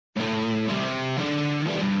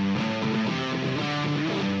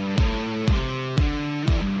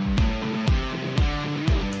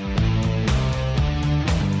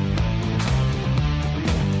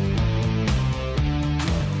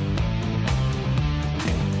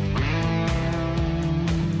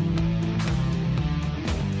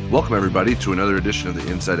Welcome, everybody, to another edition of the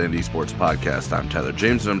Inside ND Sports Podcast. I'm Tyler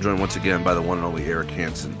James, and I'm joined once again by the one and only Eric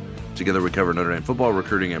Hansen. Together, we cover Notre Dame football,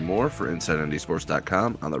 recruiting, and more for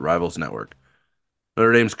InsideNDSports.com on the Rivals Network.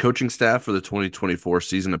 Notre Dame's coaching staff for the 2024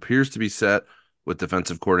 season appears to be set, with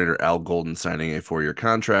defensive coordinator Al Golden signing a 4-year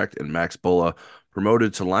contract and Max Bola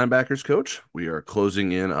promoted to linebackers coach. We are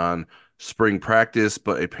closing in on spring practice,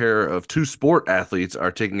 but a pair of two-sport athletes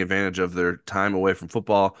are taking advantage of their time away from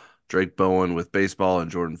football. Drake Bowen with baseball and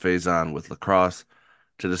Jordan Faison with lacrosse.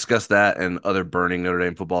 To discuss that and other burning Notre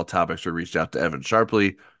Dame football topics, we reached out to Evan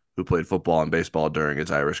Sharpley, who played football and baseball during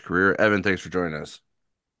his Irish career. Evan, thanks for joining us.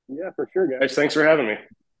 Yeah, for sure, guys. Thanks for having me.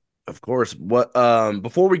 Of course.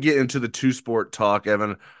 Before we get into the two-sport talk,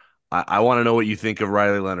 Evan, I want to know what you think of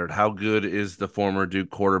Riley Leonard. How good is the former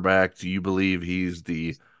Duke quarterback? Do you believe he's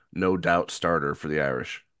the no doubt starter for the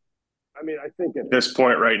Irish? I mean, I think at this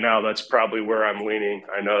point right now, that's probably where I'm leaning.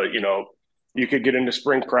 I know, you could get into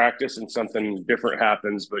spring practice and something different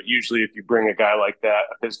happens, but usually if you bring a guy like that,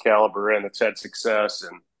 his caliber in, that's had success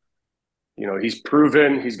and, he's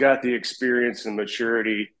proven, he's got the experience and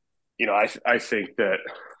maturity. I think that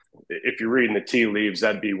if you're reading the tea leaves,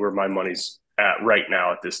 that'd be where my money's at right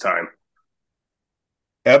now at this time.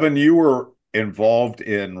 Evan, you were involved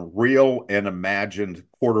in real and imagined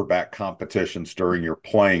quarterback competitions during your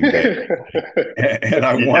playing day. And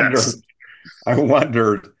Yes. I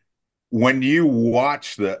wondered when you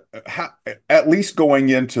watch at least going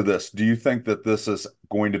into this, do you think that this is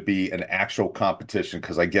going to be an actual competition?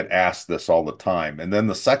 Because I get asked this all the time. And then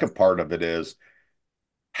the second part of it is,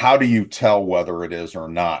 how do you tell whether it is or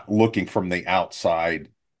not, looking from the outside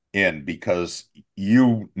in? Because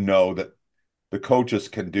you know that the coaches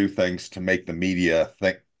can do things to make the media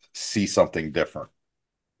see something different.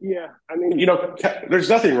 Yeah, I mean, there's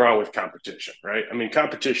nothing wrong with competition, right? I mean,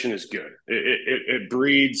 competition is good. It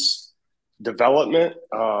breeds development,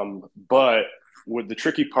 but what the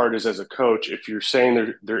tricky part is as a coach, if you're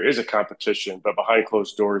saying there is a competition, but behind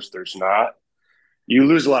closed doors there's not, you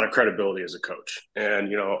lose a lot of credibility as a coach. And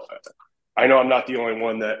I know I'm not the only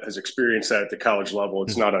one that has experienced that at the college level.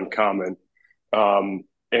 It's not uncommon.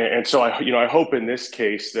 And so I hope in this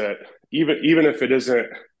case that even if it isn't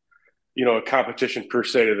a competition per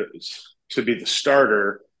se to be the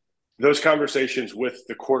starter, those conversations with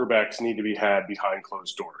the quarterbacks need to be had behind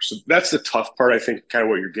closed doors. So that's the tough part. I think kind of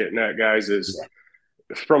what you're getting at, guys, is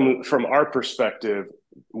from our perspective,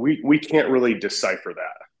 we can't really decipher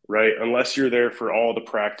that, right? Unless you're there for all the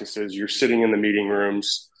practices, you're sitting in the meeting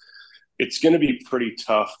rooms. It's going to be pretty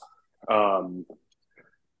tough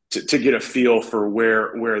to get a feel for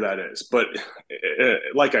where that is. But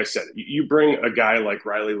like I said, you bring a guy like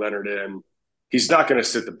Riley Leonard in, he's not going to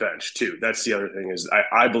sit the bench too. That's the other thing is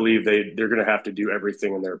I believe they're going to have to do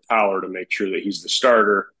everything in their power to make sure that he's the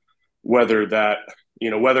starter, whether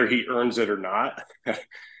he earns it or not.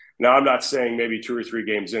 Now, I'm not saying maybe 2 or 3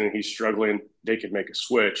 games in and he's struggling, they could make a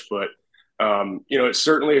switch, but it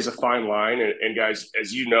certainly is a fine line. And guys,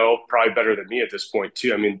 as you know, probably better than me at this point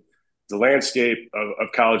too. I mean, the landscape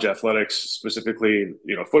of college athletics, specifically,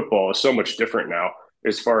 football, is so much different now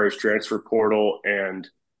as far as transfer portal and,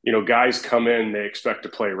 guys come in, they expect to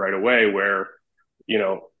play right away where,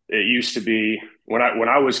 it used to be when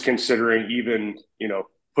I was considering even,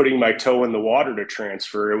 putting my toe in the water to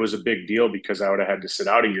transfer, it was a big deal because I would have had to sit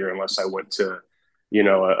out a year unless I went to,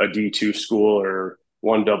 a D2 school or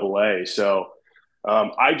 1AA. So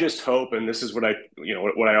I just hope, and this is what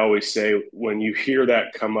I always say, when you hear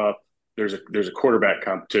that come up, there's a quarterback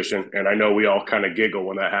competition, and I know we all kind of giggle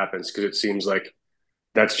when that happens because it seems like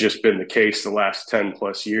that's just been the case the last 10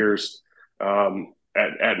 plus years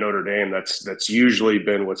at Notre Dame. That's usually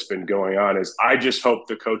been what's been going on. Is I just hope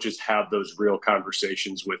the coaches have those real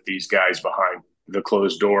conversations with these guys behind the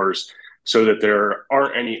closed doors, so that there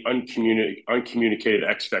aren't any uncommunicated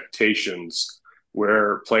expectations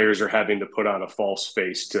where players are having to put on a false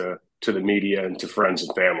face to the media and to friends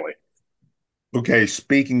and family. Okay,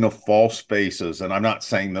 speaking of false faces, and I'm not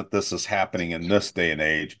saying that this is happening in this day and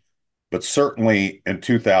age, but certainly in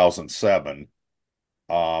 2007,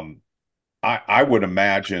 I would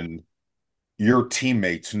imagine your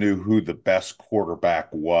teammates knew who the best quarterback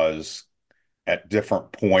was at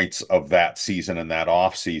different points of that season and that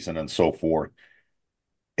off season and so forth.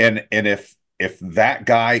 And if that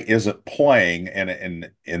guy isn't playing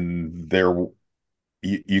and there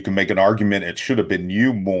you can make an argument it should have been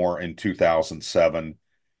you more in 2007.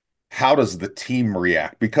 How does the team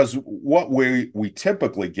react? Because what we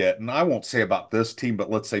typically get, and I won't say about this team, but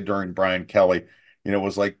let's say during Brian Kelly, it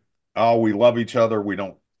was like, oh, we love each other. We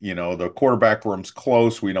don't, the quarterback room's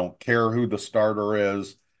close. We don't care who the starter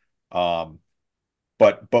is.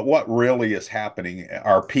 but what really is happening?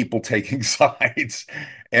 Are people taking sides?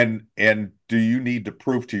 And do you need to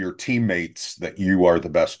prove to your teammates that you are the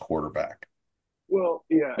best quarterback? Well,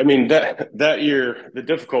 yeah. I mean, that year,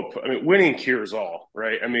 winning cures all,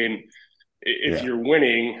 right? I mean, if Yeah. you're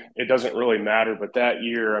winning, it doesn't really matter. But that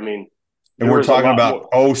year, I mean, And there we're was a talking lot about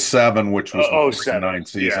more. '07, which was the Oh, 07. 49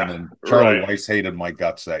 season, Yeah, and Charlie right. Weiss hated my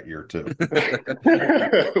guts that year too.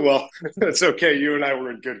 Well, it's okay. You and I were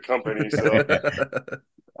in good company. So,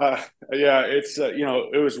 uh, yeah, it's,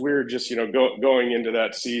 it was weird just, going into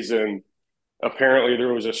that season. Apparently,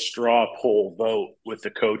 there was a straw poll vote with the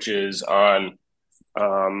coaches on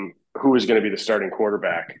who was going to be the starting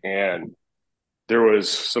quarterback. And there was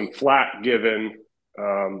some flack given.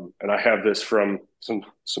 And I have this from some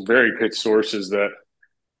very good sources that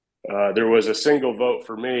there was a single vote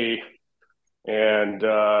for me, and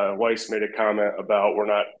Weiss made a comment about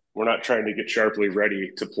we're not trying to get Sharpley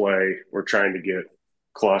ready to play. We're trying to get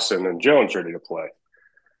Clausen and Jones ready to play.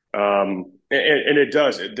 And it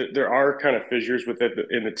does. There are kind of fissures with it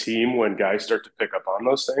in the team when guys start to pick up on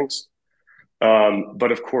those things.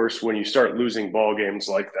 But of course, when you start losing ball games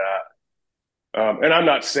like that, and I'm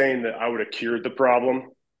not saying that I would have cured the problem.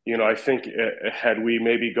 I think had we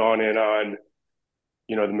maybe gone in on,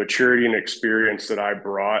 the maturity and experience that I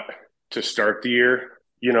brought to start the year,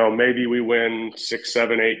 maybe we win 6,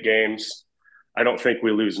 7, 8 games. I don't think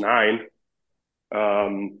we lose 9.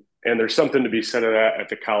 And there's something to be said of that at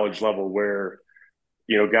the college level where,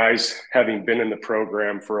 guys having been in the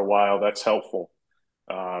program for a while, that's helpful.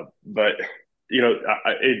 But,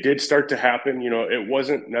 it did start to happen. It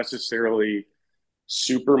wasn't necessarily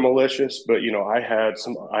super malicious, but, I had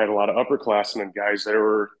a lot of upperclassmen, guys that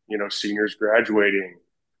were, seniors graduating,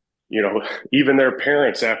 even their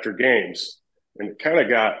parents after games. And it kind of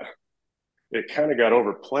got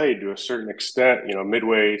overplayed to a certain extent,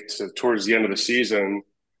 midway to towards the end of the season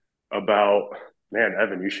about, man,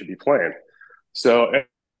 Evan, you should be playing. So,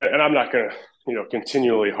 and I'm not going to,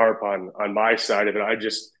 continually harp on my side of it. I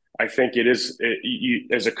think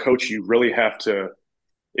as a coach, you really have to,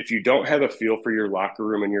 if you don't have a feel for your locker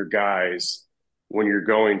room and your guys when you're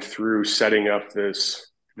going through setting up this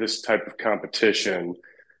type of competition,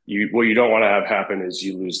 what you don't want to have happen is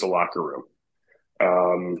you lose the locker room.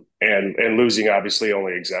 And losing obviously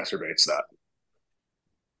only exacerbates that.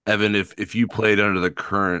 Evan, if you played under the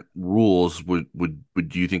current rules, would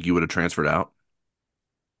you think you would have transferred out?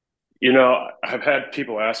 I've had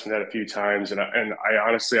people ask me that a few times, and I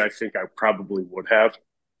honestly I think I probably would have.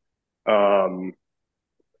 Um,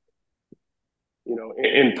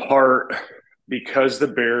 in part because the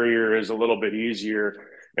barrier is a little bit easier,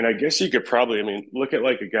 and I guess you could probably, I mean, look at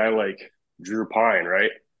like a guy like Drew Pine,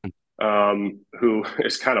 right? Who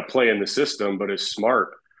is kind of playing the system, but is smart.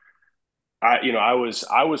 I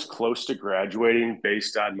was close to graduating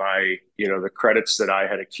based on my, the credits that I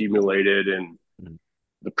had accumulated and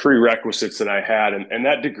the prerequisites that I had, and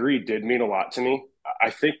that degree did mean a lot to me. I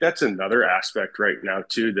think that's another aspect right now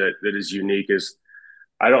too that is unique is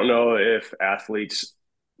I don't know if athletes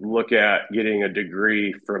look at getting a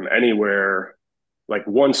degree from anywhere, like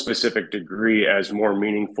one specific degree, as more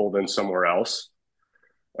meaningful than somewhere else.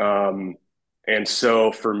 Um, and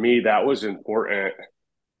so for me, that was important.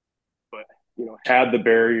 But had the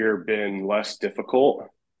barrier been less difficult,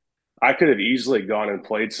 I could have easily gone and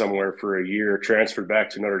played somewhere for a year, transferred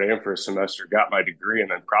back to Notre Dame for a semester, got my degree,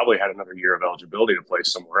 and then probably had another year of eligibility to play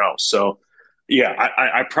somewhere else. So, yeah,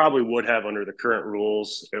 I probably would have, under the current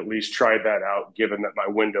rules, at least tried that out, given that my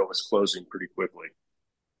window was closing pretty quickly.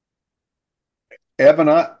 Evan,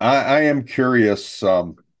 I am curious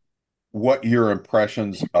what your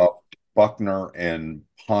impressions of Buckner and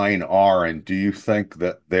Pine are, and do you think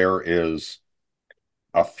that there is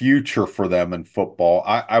a future for them in football?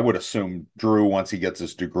 I would assume Drew, once he gets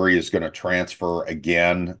his degree, is going to transfer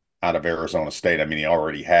again out of Arizona State. I mean, he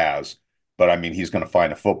already has, but I mean, he's going to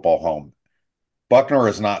find a football home. Buckner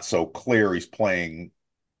is not so clear. He's playing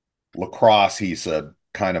lacrosse. He's a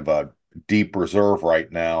kind of a deep reserve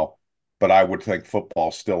right now, but I would think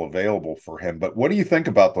football's still available for him. But what do you think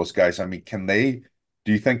about those guys? I mean,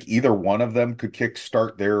 do you think either one of them could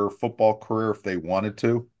kickstart their football career if they wanted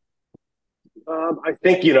to? I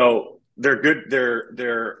think they're good.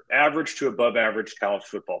 They're average to above average college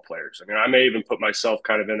football players. I mean, I may even put myself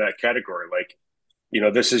kind of in that category. Like,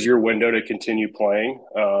 this is your window to continue playing.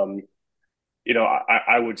 I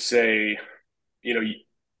would say, you know,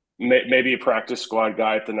 maybe a practice squad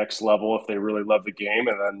guy at the next level if they really love the game,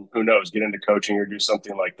 and then who knows, get into coaching or do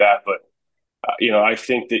something like that. But I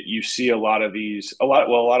think that you see a lot of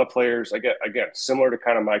players, again, similar to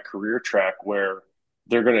kind of my career track, where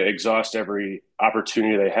they're going to exhaust every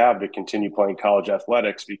opportunity they have to continue playing college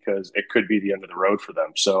athletics because it could be the end of the road for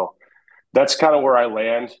them. So that's kind of where I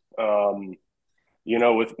land.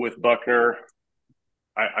 With Buckner,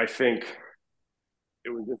 I think it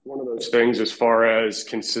was just one of those things as far as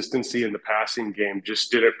consistency in the passing game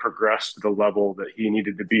just didn't progress to the level that he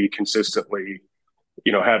needed to be consistently,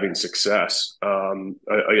 having success.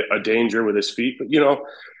 A danger with his feet, but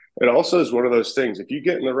it also is one of those things. If you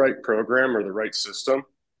get in the right program or the right system,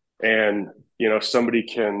 and somebody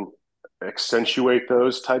can accentuate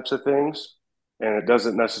those types of things, and it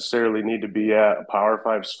doesn't necessarily need to be at a Power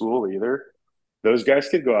 5 school either. Those guys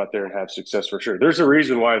could go out there and have success for sure. There's a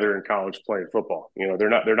reason why they're in college playing football. They're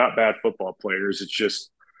not bad football players. It's just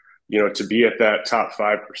to be at that top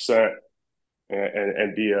 5%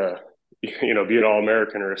 and be be an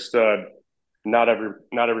All-American or a stud. Not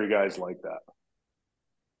every guy's like that.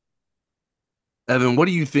 Evan, what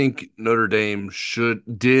do you think Notre Dame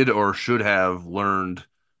did or should have learned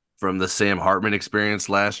from the Sam Hartman experience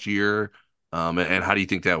last year? And how do you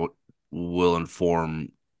think that will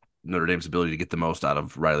inform Notre Dame's ability to get the most out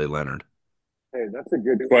of Riley Leonard? Hey, that's a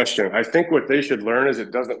good question. I think what they should learn is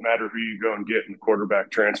it doesn't matter who you go and get in the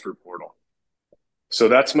quarterback transfer portal. So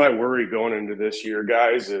that's my worry going into this year,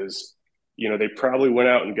 guys, is, they probably went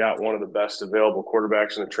out and got one of the best available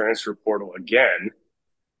quarterbacks in the transfer portal again.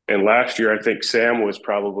 And last year, I think Sam was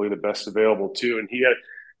probably the best available too. And he had,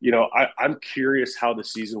 I'm curious how the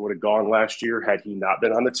season would have gone last year had he not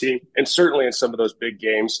been on the team. And certainly in some of those big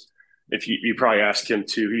games, if you probably asked him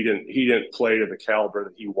too, he didn't play to the caliber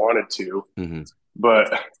that he wanted to. Mm-hmm.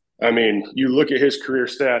 But I mean, you look at his career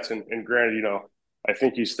stats, and granted, I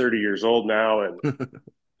think he's 30 years old now, and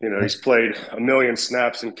he's played a million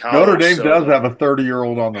snaps in college. Notre Dame does have a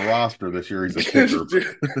 30-year-old on the roster this year. He's a kicker.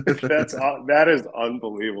 That is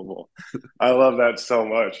unbelievable. I love that so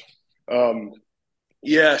much.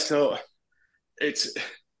 Yeah, so it's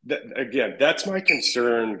again, that's my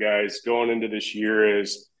concern, guys, going into this year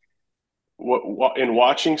is what in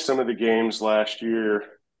watching some of the games last year,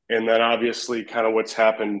 and then obviously kind of what's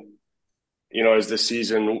happened, as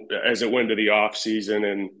it went to the off season,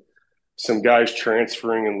 and some guys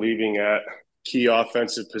transferring and leaving at key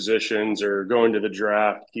offensive positions or going to the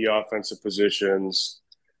draft, key offensive positions.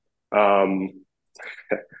 There's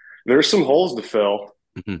some holes to fill.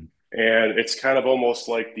 Mm-hmm. And it's kind of almost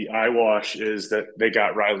like the eyewash is that they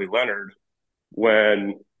got Riley Leonard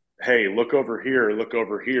when, hey, look over here.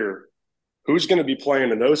 Who's going to be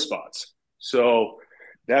playing in those spots? So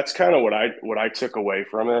that's kind of what I took away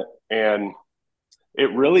from it. And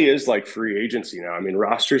it really is like free agency now. I mean,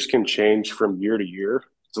 rosters can change from year to year.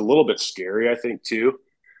 It's a little bit scary, I think, too.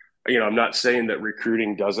 I'm not saying that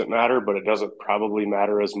recruiting doesn't matter, but it doesn't probably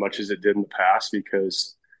matter as much as it did in the past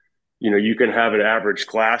because, you can have an average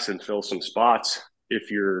class and fill some spots if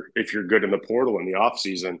you're good in the portal in the off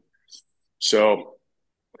season. So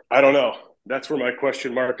I don't know. That's where my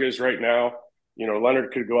question mark is right now.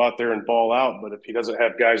 Leonard could go out there and ball out, but if he doesn't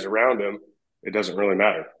have guys around him, it doesn't really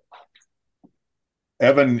matter.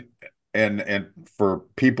 Evan, and for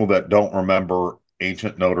people that don't remember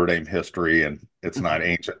ancient Notre Dame history, and it's not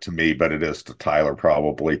ancient to me, but it is to Tyler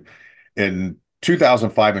probably. In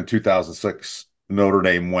 2005 and 2006, Notre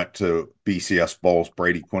Dame went to BCS Bowls.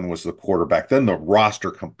 Brady Quinn was the quarterback. Then the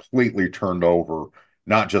roster completely turned over,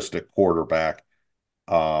 not just at quarterback.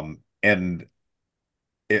 And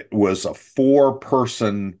it was a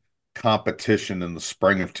 4-person competition in the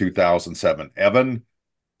spring of 2007. Evan,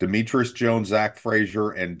 Demetrius Jones, Zach Frazier,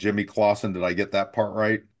 and Jimmy Clausen. Did I get that part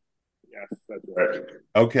right? Yes, that's right.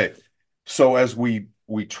 Okay. So as we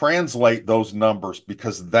translate those numbers,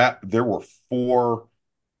 because there were 4,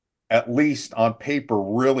 at least on paper,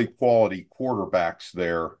 really quality quarterbacks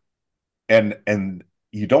there. And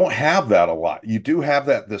you don't have that a lot. You do have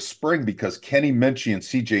that this spring because Kenny Minchie and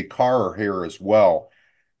CJ Carr are here as well.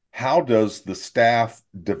 How does the staff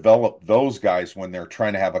develop those guys when they're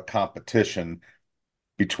trying to have a competition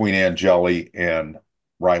between Angeli and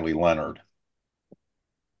Riley Leonard?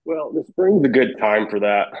 Well, the spring's a good time for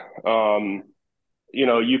that.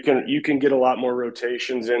 You can get a lot more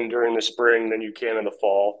rotations in during the spring than you can in the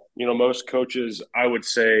fall. Most coaches, I would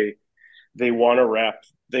say, they want to wrap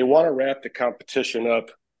the competition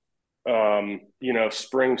up,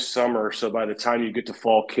 spring, summer. So by the time you get to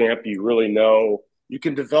fall camp, you really know you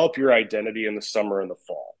can develop your identity in the summer and the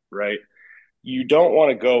fall, right? You don't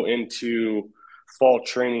want to go into fall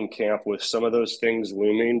training camp with some of those things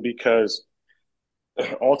looming because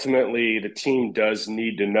ultimately the team does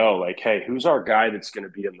need to know, like, hey, who's our guy that's going to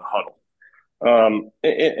be in the huddle?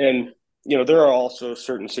 And there are also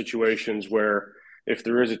certain situations where if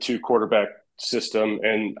there is a 2 quarterback system,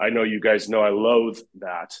 and I know you guys know I loathe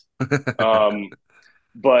that.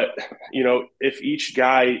 But if each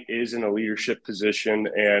guy is in a leadership position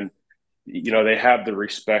and they have the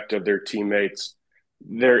respect of their teammates,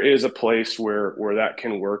 there is a place where that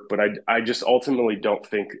can work. But I just ultimately don't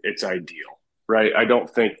think it's ideal, right? I don't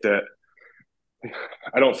think that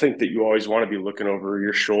you always want to be looking over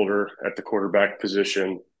your shoulder at the quarterback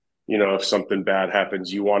position. If something bad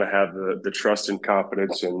happens, you want to have the trust and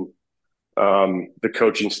confidence and the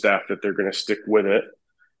coaching staff that they're going to stick with it.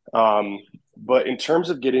 But in terms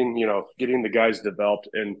of getting the guys developed,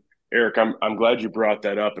 and Eric, I'm glad you brought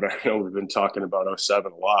that up, and I know we've been talking about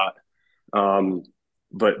 '07 a lot.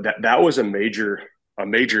 But that was a major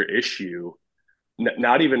issue,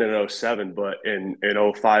 not even in '07, but in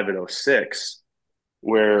 '05 and '06,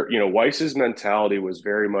 where Weiss's mentality was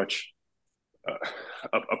very much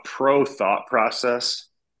a pro thought process.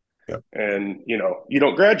 Yep. And you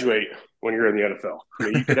don't graduate when you're in the NFL. I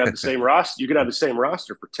mean, you could have the same roster. You could have the same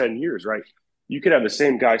roster for 10 years, right? You could have the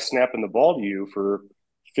same guy snapping the ball to you for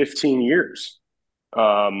 15 years.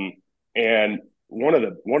 And one of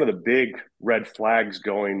the big red flags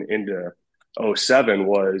going into '07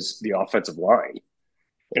 was the offensive line.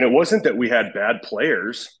 And it wasn't that we had bad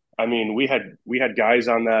players. I mean, we had guys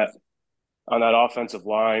on that offensive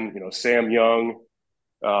line, Sam Young,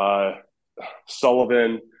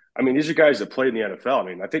 Sullivan. I mean, these are guys that played in the NFL. I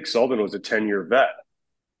mean, I think Sullivan was a 10-year vet.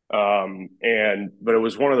 But it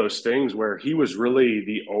was one of those things where he was really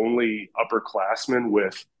the only upperclassman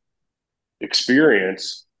with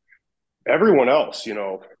experience. Everyone else,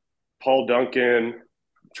 Paul Duncan,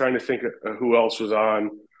 I'm trying to think of who else was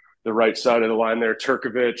on the right side of the line there,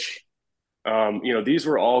 Turkovich. These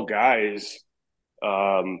were all guys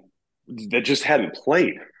that just hadn't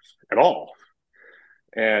played at all.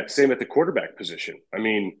 And same at the quarterback position. I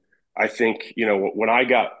mean, I think, when I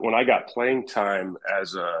got playing time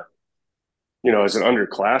as an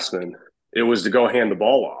underclassman, it was to go hand the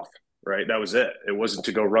ball off, right? That was it. It wasn't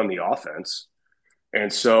to go run the offense.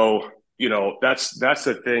 And so, that's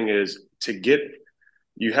the thing is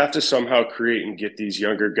you have to somehow create and get these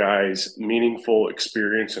younger guys meaningful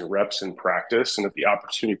experience and reps in practice. And if the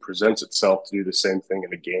opportunity presents itself to do the same thing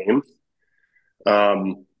in a game.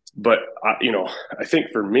 But I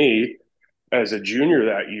think for me as a junior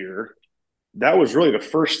that year, that was really the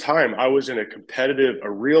first time I was in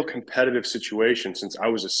a real competitive situation since I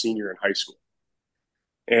was a senior in high school.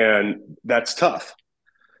 And that's tough.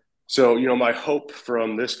 So, my hope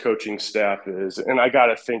from this coaching staff is, and I got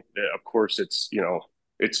to think that, of course, it's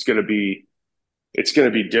going to be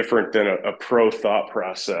different than a pro thought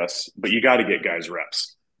process, but you got to get guys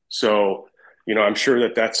reps. So, I'm sure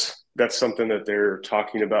that's something that they're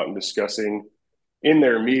talking about and discussing in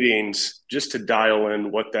their meetings, just to dial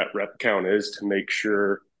in what that rep count is to make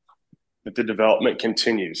sure that the development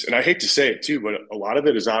continues. And I hate to say it too, but a lot of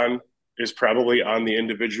it is probably on the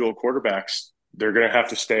individual quarterbacks. They're going to have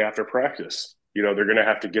to stay after practice. They're going to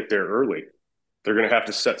have to get there early. They're going to have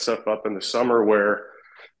to set stuff up in the summer where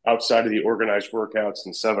outside of the organized workouts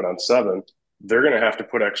and 7-on-7, they're going to have to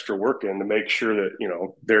put extra work in to make sure that,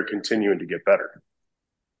 they're continuing to get better.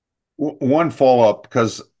 One follow-up,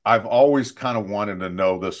 because I've always kind of wanted to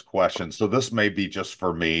know this question. So this may be just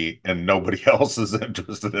for me and nobody else is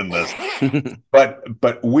interested in this.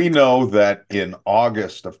 But we know that in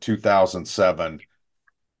August of 2007,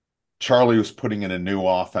 Charlie was putting in a new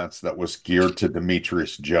offense that was geared to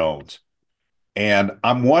Demetrius Jones. And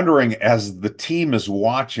I'm wondering, as the team is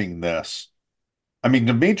watching this, I mean,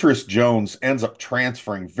 Demetrius Jones ends up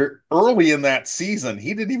transferring very early in that season.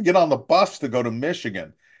 He didn't even get on the bus to go to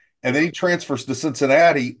Michigan. And then he transfers to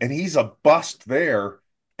Cincinnati, and he's a bust there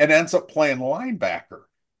and ends up playing linebacker.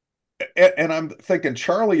 And I'm thinking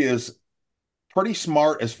Charlie is pretty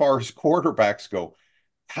smart as far as quarterbacks go.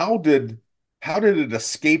 How did it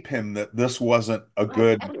escape him that this wasn't a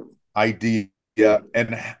good idea?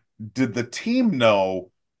 And did the team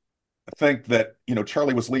think that,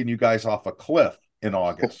 Charlie was leading you guys off a cliff in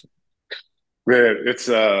August? Man, it's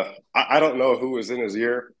I don't know who was in his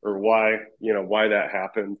ear or why that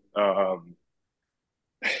happened.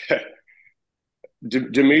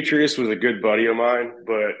 Demetrius was a good buddy of mine,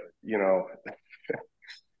 but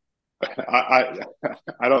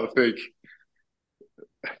I don't think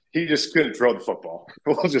he just couldn't throw the football.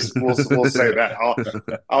 We'll say that.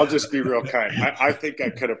 I'll just be real kind. I think I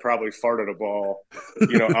could have probably farted a ball,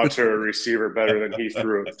 out to a receiver better than he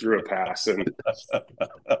threw a pass. And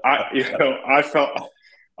I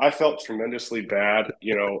felt tremendously bad.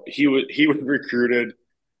 He was recruited.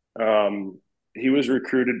 He was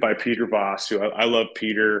recruited by Peter Voss, who I love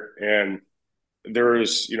Peter, and there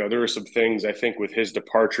were some things I think with his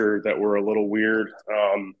departure that were a little weird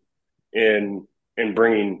in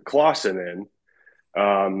bringing Clausen in.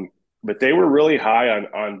 But they were really high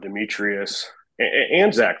on Demetrius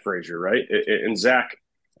and Zach Frazier, right? And Zach,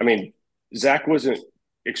 I mean, Zach wasn't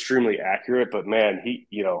extremely accurate, but man,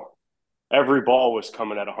 every ball was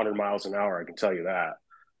coming at 100 miles an hour. I can tell you that.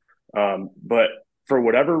 But for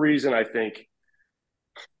whatever reason, I think,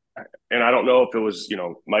 and I don't know if it was,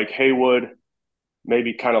 Mike Haywood,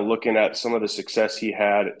 maybe kind of looking at some of the success he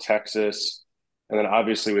had at Texas, and then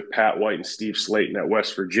obviously with Pat White and Steve Slayton at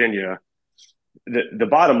West Virginia. The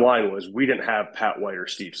bottom line was we didn't have Pat White or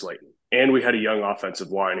Steve Slayton, and we had a young offensive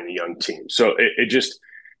line and a young team. So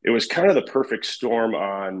it was kind of the perfect storm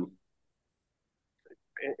on.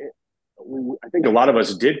 I think a lot of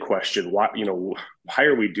us did question why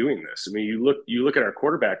are we doing this? I mean, you look at our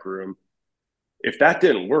quarterback room. If that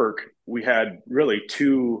didn't work, we had really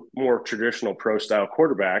two more traditional pro style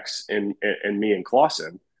quarterbacks in me and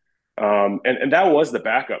Clausen. And that was the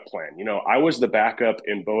backup plan. I was the backup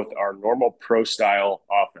in both our normal pro style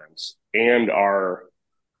offense and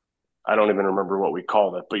I don't even remember what we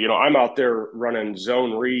called it, but I'm out there running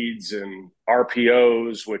zone reads and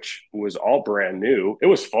RPOs, which was all brand new. It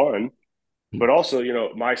was fun, but also,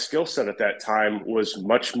 my skill set at that time was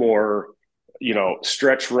much more,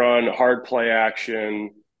 stretch run, hard play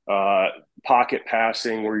action, pocket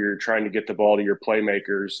passing, where you're trying to get the ball to your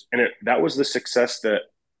playmakers. And that was the success that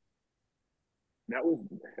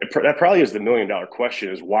probably is the $1 million question: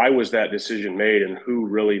 is why was that decision made and who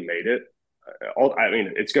really made it? I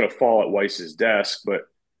mean, it's going to fall at Weiss's desk, but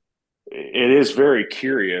it is very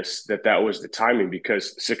curious that was the timing,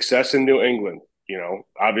 because success in New England,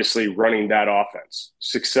 obviously running that offense,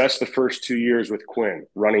 success the first 2 years with Quinn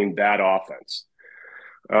running that offense.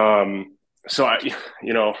 So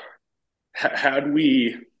had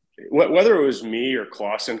we, whether it was me or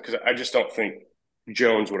Clausen, because I just don't think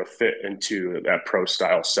Jones would have fit into that pro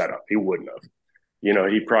style setup. He wouldn't have.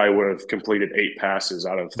 He probably would have completed 8 passes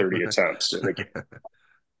out of 30 attempts in the game.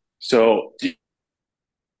 So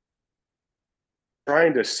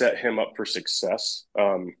trying to set him up for success.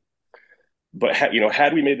 But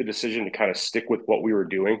had we made the decision to kind of stick with what we were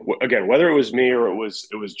doing, again, whether it was me or it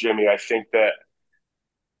was Jimmy, I think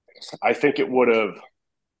it would have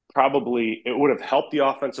helped the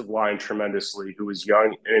offensive line tremendously, who was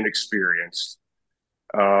young and inexperienced.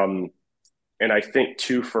 And I think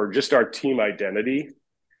too, for just our team identity,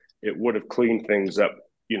 it would have cleaned things up,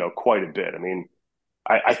 quite a bit. I mean,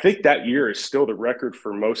 I think that year is still the record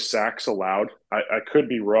for most sacks allowed. I could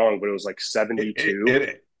be wrong, but it was like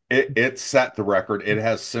 72. It set the record. It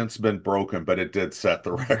has since been broken, but it did set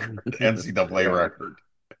the record, NCAA record.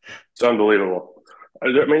 It's unbelievable. I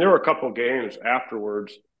mean, there were a couple of games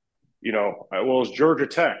afterwards. It was Georgia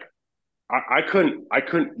Tech. I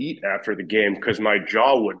couldn't eat after the game because my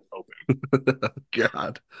jaw wouldn't open.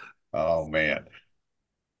 God. Oh man.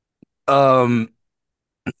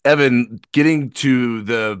 Evan, getting to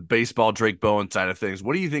the baseball Drake Bowen side of things,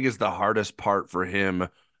 what do you think is the hardest part for him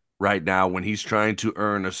right now when he's trying to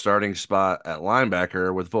earn a starting spot at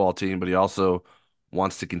linebacker with the football team, but he also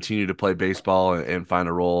wants to continue to play baseball and find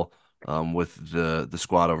a role with the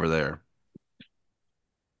squad over there?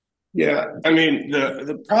 Yeah, I mean,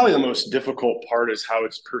 the probably the most difficult part is how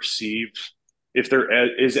it's perceived. If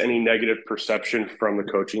there is any negative perception from the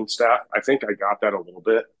coaching staff, I think I got that a little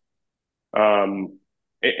bit. And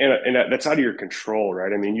that's out of your control,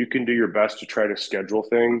 right? I mean, you can do your best to try to schedule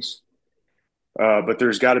things, but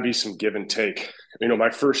there's got to be some give and take. My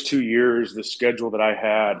first 2 years, the schedule that I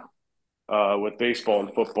had with baseball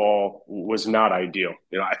and football was not ideal.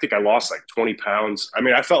 I think I lost like 20 pounds. I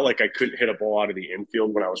mean, I felt like I couldn't hit a ball out of the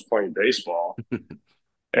infield when I was playing baseball,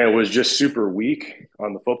 and was just super weak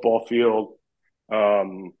on the football field.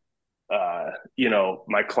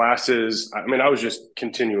 My classes, I mean, I was just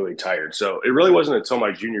continually tired. So it really wasn't until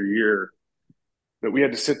my junior year that we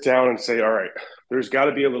had to sit down and say, all right, there's got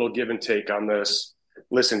to be a little give and take on this.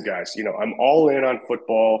 Listen, guys, I'm all in on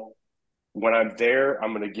football. When I'm there,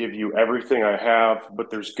 I'm going to give you everything I have, but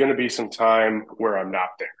there's going to be some time where I'm not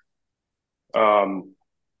there.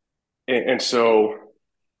 And so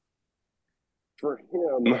for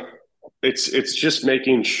him, it's just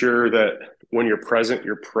making sure that when you're present,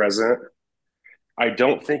 you're present. I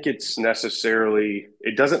don't think it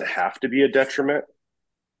doesn't have to be a detriment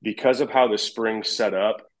because of how the spring set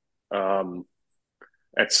up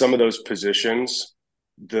at some of those positions.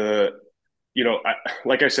 Like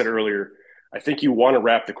I said earlier, I think you want to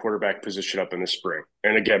wrap the quarterback position up in the spring.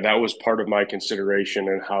 And again, that was part of my consideration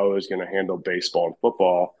and how I was going to handle baseball and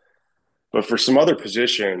football. But for some other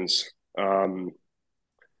positions,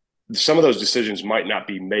 some of those decisions might not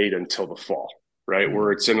be made until the fall, right?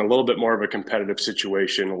 Where it's in a little bit more of a competitive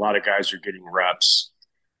situation. A lot of guys are getting reps.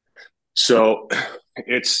 So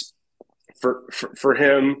it's for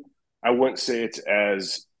him, I wouldn't say it's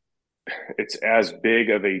as big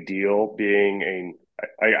of a deal being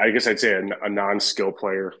I guess I'd say a non-skill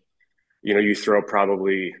player. You know, you throw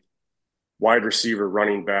probably wide receiver,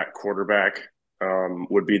 running back, quarterback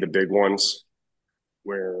would be the big ones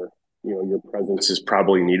where, you know, your presence is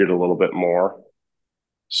probably needed a little bit more.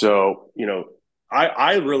 So, you know,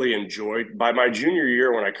 I really enjoyed by my junior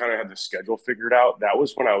year when I kind of had the schedule figured out. That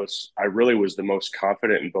was when I really was the most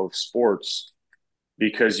confident in both sports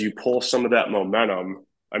because you pull some of that momentum.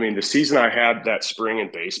 I mean, the season I had that spring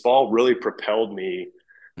in baseball really propelled me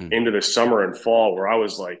into the summer and fall where I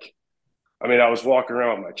was like, I mean, I was walking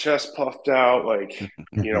around with my chest puffed out, like,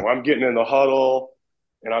 you know, I'm getting in the huddle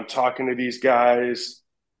and I'm talking to these guys.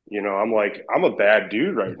 You know, I'm like, I'm a bad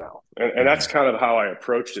dude right now. And that's kind of how I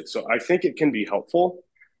approached it. So I think it can be helpful.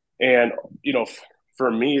 And, you know, for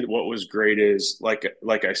me, what was great is like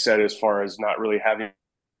I said, as far as not really having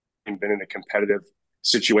been in a competitive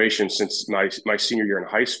situation since my senior year in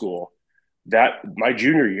high school, that my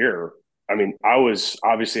junior year, I mean, I was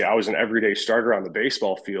an everyday starter on the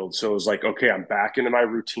baseball field. So it was like, okay, I'm back into my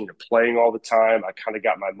routine of playing all the time. I kind of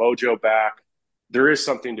got my mojo back. There is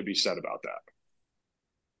something to be said about that.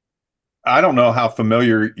 I don't know how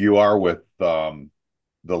familiar you are with the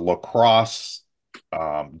lacrosse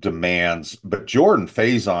demands, but Jordan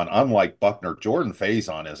Faison, unlike Buckner, Jordan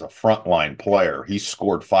Faison is a frontline player. He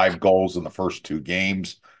scored 5 goals in the first 2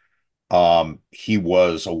 games. He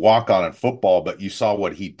was a walk-on in football, but you saw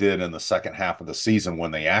what he did in the second half of the season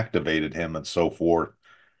when they activated him and so forth.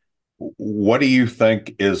 What do you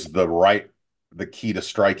think is the key to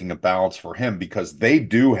striking a balance for him? Because they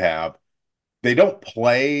don't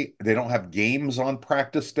play, they don't have games on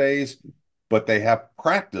practice days, but they have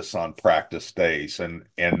practice on practice days, and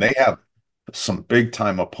they have some big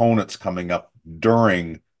time opponents coming up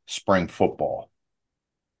during spring football.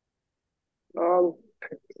 Um,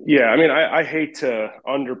 yeah, I mean, I hate to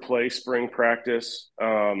underplay spring practice.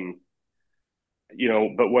 You know,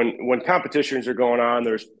 but when competitions are going on,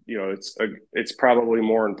 there's, you know, it's probably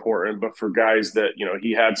more important. But for guys that, you know,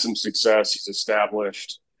 he had some success, he's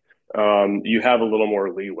established, you have a little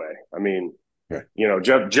more leeway. I mean, Okay. you know,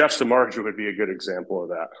 Jeff Samardzija would be a good example of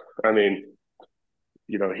that. I mean,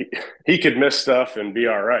 you know, he could miss stuff and be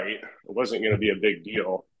all right. It wasn't going to be a big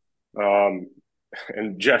deal. Um,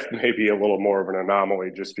 and Jeff may be a little more of an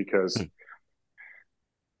anomaly just because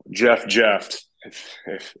Jeff,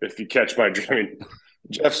 if you catch my dream,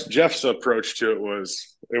 Jeff's approach to it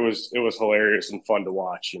was hilarious and fun to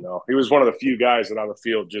watch. You know, he was one of the few guys that on the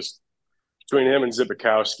field, just between him and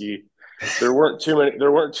Zibikowski, there weren't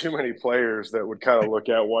too many players that would kind of look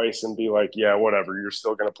at Weiss and be like, yeah, whatever, you're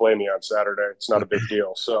still going to play me on Saturday. It's not a big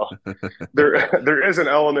deal. So there is an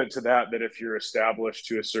element to that if you're established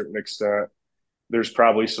to a certain extent, there's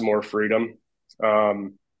probably some more freedom.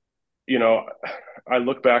 Um, you know, I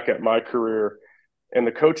look back at my career and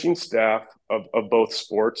the coaching staff of both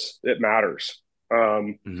sports, it matters.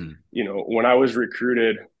 You know, when I was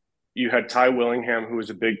recruited, you had Ty Willingham, who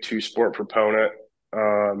was a big two-sport proponent,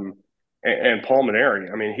 and Paul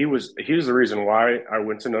Maneri. I mean, he was the reason why I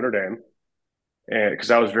went to Notre Dame, and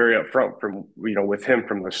because I was very upfront from, you know, with him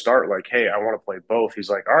from the start, like, hey, I want to play both. He's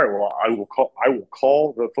like, all right, well, I will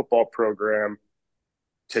call the football program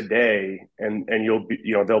today, and you'll be,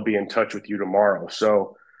 you know, they'll be in touch with you tomorrow.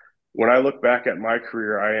 So when I look back at my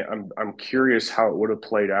career, I'm curious how it would have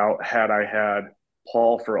played out had I had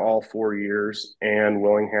Paul for all 4 years and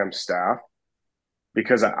Willingham's staff,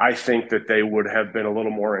 because I think that they would have been a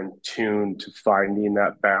little more in tune to finding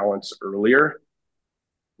that balance earlier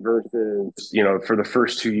versus, you know, for the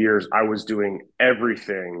first 2 years, I was doing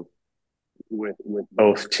everything with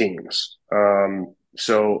both teams.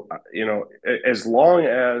 So, you know, as long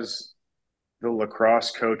as the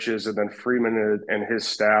lacrosse coaches and then Freeman and his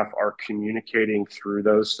staff are communicating through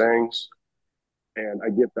those things. And I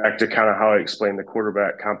get back to kind of how I explained the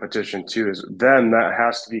quarterback competition too, is then that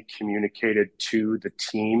has to be communicated to the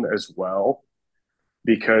team as well,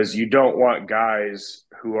 because you don't want guys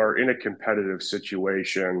who are in a competitive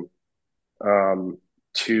situation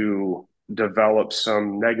to develop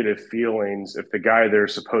some negative feelings if the guy they're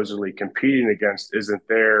supposedly competing against isn't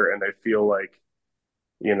there and they feel like,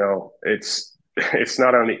 you know, it's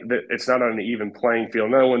not on an even playing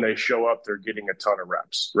field. No, when they show up, they're getting a ton of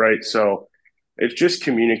reps, right? So it's just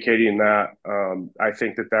communicating that. I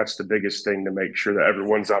think that's the biggest thing to make sure that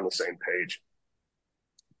everyone's on the same page.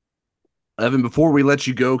 Evan, before we let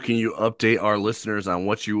you go, can you update our listeners on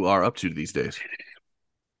what you are up to these days?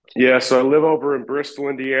 Yeah, so I live over in Bristol,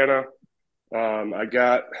 Indiana. I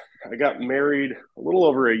got married a little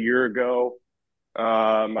over a year ago.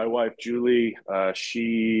 My wife Julie,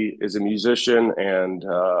 she is a musician and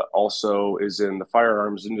also is in the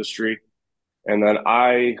firearms industry. And then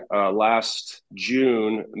I last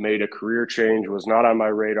June made a career change, was not on my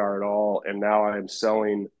radar at all, and now I'm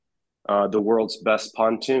selling the world's best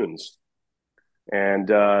pontoons. And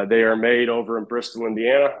they are made over in Bristol,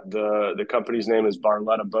 Indiana. The company's name is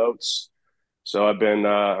Barletta Boats. So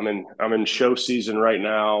I'm in show season right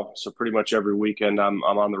now. So pretty much every weekend I'm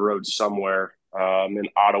on the road somewhere. I'm in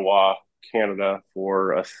Ottawa, Canada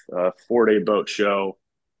for a 4-day boat show.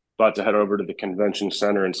 About to head over to the convention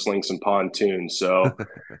center and sling some pontoons. So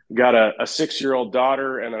got a 6-year-old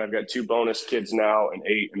daughter, and then I've got two bonus kids now, an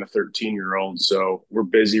 8 and a 13-year-old. So we're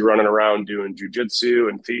busy running around doing jujitsu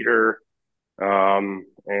and theater, and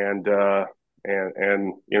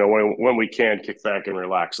when we can kick back and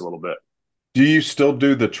relax a little bit. Do you still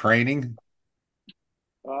do the training?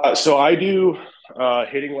 So I do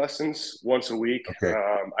hitting lessons once a week. Okay.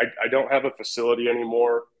 I don't have a facility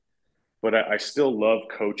anymore, but I still love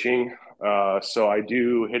coaching. So I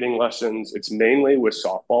do hitting lessons. It's mainly with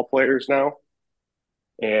softball players now.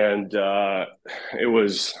 And it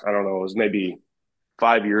was, I don't know, it was maybe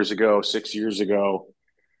 5 years ago, 6 years ago.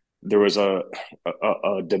 There was a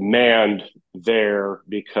demand there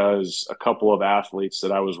because a couple of athletes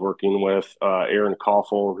that I was working with, Erin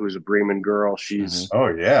Koffel, who's a Bremen girl, Oh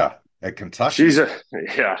yeah, at she's Kentucky.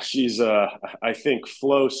 a she's I think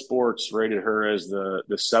Flow Sports rated her as the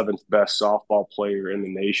seventh best softball player in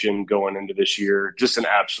the nation going into this year. Just an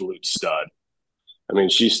absolute stud. I mean,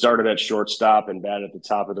 she started at shortstop and batted at the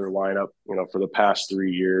top of their lineup, for the past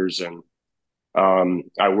 3 years. And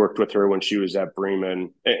I worked with her when she was at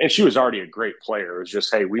Bremen, and she was already a great player. It was just,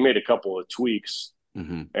 hey, we made a couple of tweaks,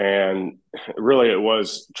 Mm-hmm. and really it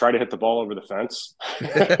was try to hit the ball over the fence.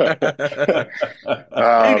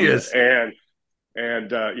 Genius. And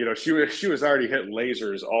she was already hitting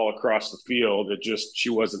lasers all across the field. It just she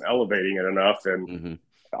wasn't elevating it enough, and Mm-hmm.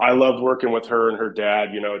 I loved working with her and her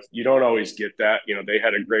dad. You don't always get that. They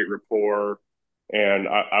had a great rapport, and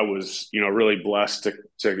I was, really blessed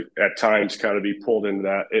to at times kind of be pulled into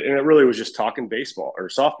that. And it really was just talking baseball or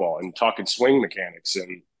softball and talking swing mechanics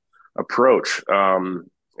and approach.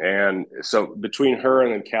 And so between her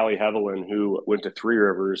and then Callie Hevelin, who went to Three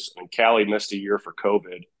Rivers, and Callie missed a year for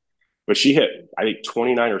COVID, but she hit, I think,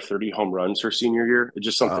 29 or 30 home runs her senior year. It's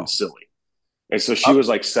just something Wow. silly. And so she was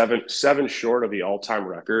like seven short of the all-time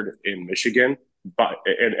record in Michigan, but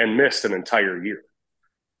and missed an entire year.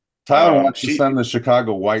 Tyler wants to She send the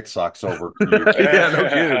Chicago White Sox over to you. Yeah, no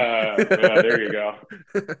kidding. There you go.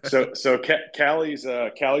 So Callie's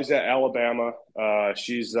at Alabama.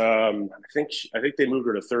 She's I think they moved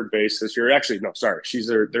her to third base this year. Actually, no, sorry, she's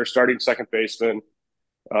their starting second baseman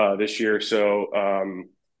this year. So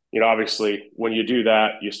obviously, when you do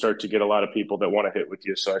that, you start to get a lot of people that want to hit with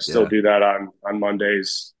you. So I still Yeah. do that on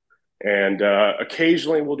Mondays, and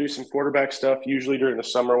occasionally we'll do some quarterback stuff. Usually during the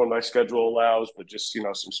summer when my schedule allows, but just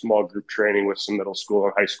some small group training with some middle school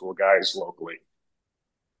and high school guys locally.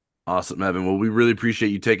 Awesome, Evan. Well, we really appreciate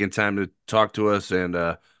you taking time to talk to us, and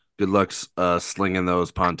good luck slinging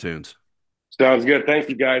those pontoons. Sounds good. Thank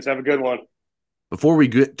you, guys. Have a good one. Before we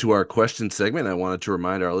get to our question segment, I wanted to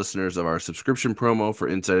remind our listeners of our subscription promo for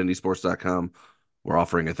InsideNDSports.com. We're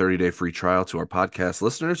offering a 30-day free trial to our podcast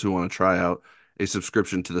listeners who want to try out a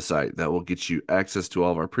subscription to the site. That will get you access to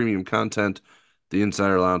all of our premium content, the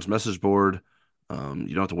Insider Lounge message board. You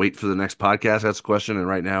don't have to wait for the next podcast. That's a question. And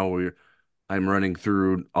right now I'm running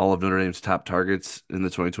through all of Notre Dame's top targets in the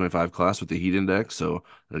 2025 class with the heat index, so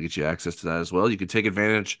that'll get you access to that as well. You can take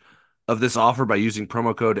advantage of this offer by using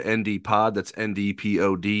promo code NDPOD. That's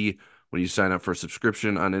NDPOD when you sign up for a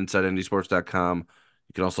subscription on InsideNDSports.com.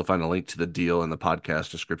 You can also find a link to the deal in the podcast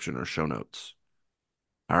description or show notes.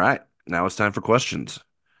 All right, now it's time for questions.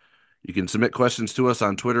 You can submit questions to us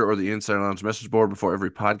on Twitter or the Insider Lounge message board before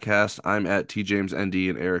every podcast. I'm at TJamesND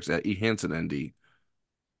and Eric's at EHansenND.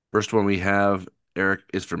 First one we have, Eric,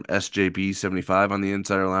 is from SJB75 on the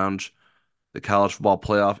Insider Lounge. The college football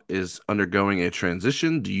playoff is undergoing a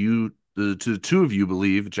transition. Do the two of you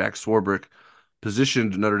believe Jack Swarbrick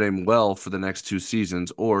positioned Notre Dame well for the next two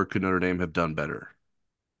seasons, or could Notre Dame have done better?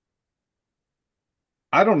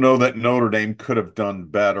 I don't know that Notre Dame could have done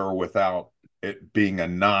better without it being a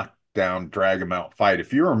knockdown, drag 'em out fight.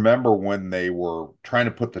 If you remember when they were trying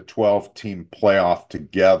to put the 12-team playoff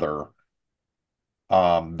together,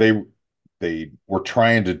 they were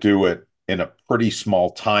trying to do it in a pretty small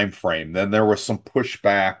time frame. Then there was some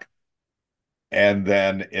pushback, and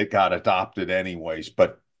then it got adopted anyways.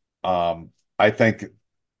 But I think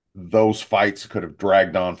those fights could have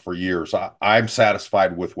dragged on for years. I'm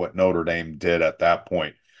satisfied with what Notre Dame did at that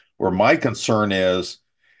point. Where my concern is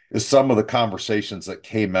some of the conversations that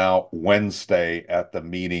came out Wednesday at the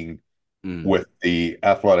meeting Mm. with the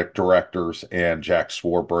athletic directors and Jack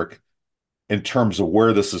Swarbrick in terms of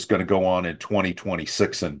where this is going to go on in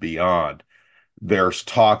 2026 and beyond. There's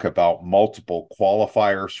talk about multiple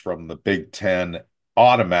qualifiers from the Big Ten,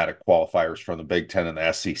 automatic qualifiers from the Big Ten and the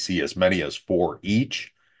SEC, as many as four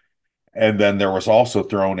each. And then there was also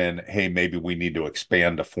thrown in, hey, maybe we need to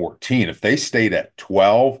expand to 14. If they stayed at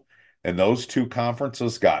 12 and those two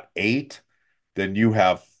conferences got eight, then you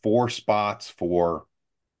have four spots for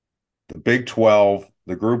the Big 12,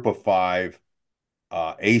 the group of five,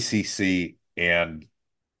 ACC, and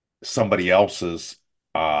somebody else's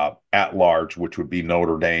at large, which would be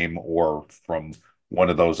Notre Dame or from one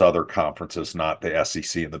of those other conferences, not the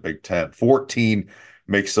SEC and the Big Ten. 14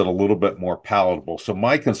 makes it a little bit more palatable. So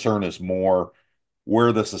my concern is more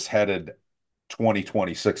where this is headed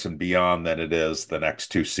 2026 and beyond than it is the next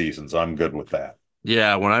two seasons. I'm good with that.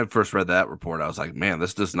 Yeah, when I first read that report, I was like, man,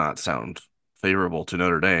 this does not sound favorable to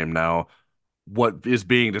Notre Dame. Now, what is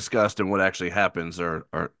being discussed and what actually happens are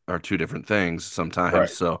two different things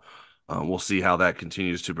sometimes. Right. So we'll see how that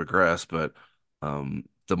continues to progress. But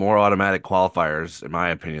the more automatic qualifiers, in my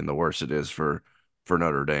opinion, the worse it is for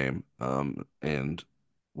Notre Dame. And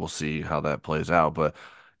we'll see how that plays out. But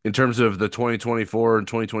in terms of the 2024 and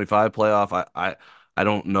 2025 playoff, I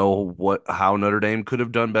don't know how Notre Dame could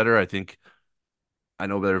have done better. I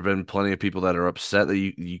know there have been plenty of people that are upset that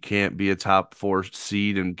you can't be a top four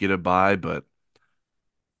seed and get a bye, but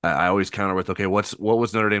I always counter with, okay, what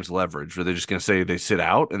was Notre Dame's leverage? Were they just going to say they sit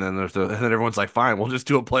out and then and then everyone's like, fine, we'll just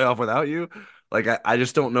do a playoff without you? Like I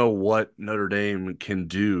just don't know what Notre Dame can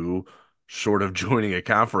do short of joining a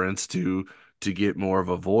conference to get more of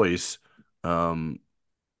a voice. Um,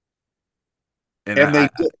 and And I, they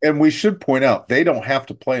and we should point out they don't have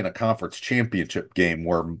to play in a conference championship game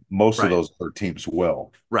where most of right, those other teams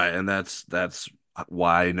will. right, and that's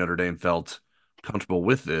why Notre Dame felt comfortable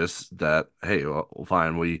with this. That hey, well,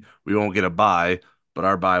 fine, we won't get a bye, but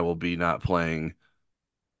our bye will be not playing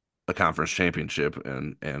a conference championship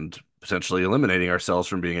and potentially eliminating ourselves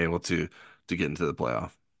from being able to get into the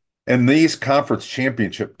playoff. And these conference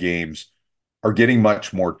championship games are getting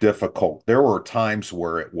much more difficult. There were times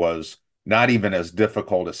where it was not even as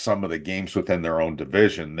difficult as some of the games within their own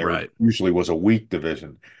division. There Right. usually was a weak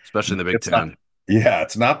division. Especially in the Big It's not, Ten. yeah,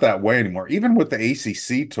 it's not that way anymore. Even with the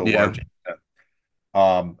ACC to a Yeah. large extent.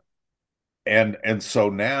 Um, and so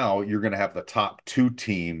now you're going to have the top two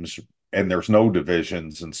teams, and there's no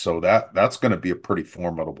divisions, and so that's going to be a pretty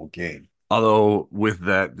formidable game. Although with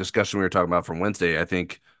that discussion we were talking about from Wednesday, I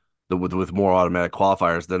think with more automatic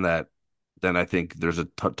qualifiers than that, then I think there's a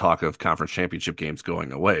talk of conference championship games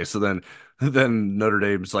going away. So then Notre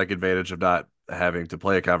Dame's like advantage of not having to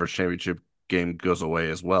play a conference championship game goes away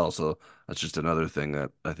as well. So that's just another thing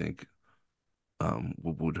that I think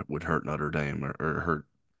would hurt Notre Dame or hurt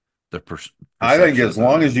the I think perception of as Notre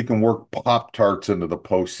long as Dame. you can work Pop-Tarts into the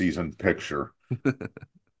postseason picture.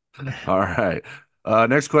 All right.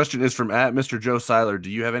 Next question is from at Mr. Joe Seiler. Do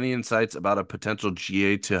you have any insights about a potential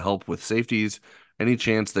GA to help with safeties? Any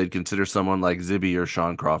chance they'd consider someone like Zibby or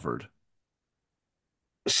Sean Crawford?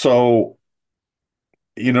 So,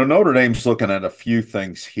 Notre Dame's looking at a few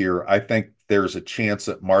things here. I think there's a chance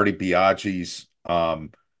that Marty Biagi's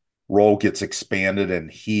role gets expanded and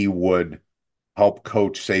he would help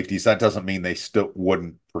coach safeties. That doesn't mean they still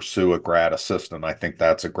wouldn't pursue a grad assistant. I think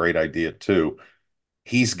that's a great idea too.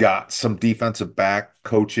 He's got some defensive back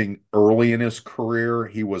coaching early in his career.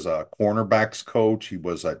 He was a cornerbacks coach. He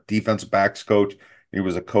was a defensive backs coach. He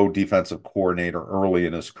was a co-defensive coordinator early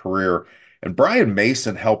in his career. And Brian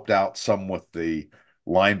Mason helped out some with the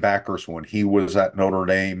linebackers when he was at Notre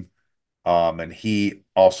Dame. And he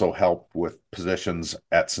also helped with positions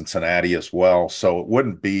at Cincinnati as well. So it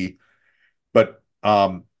wouldn't be, but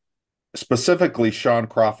specifically Sean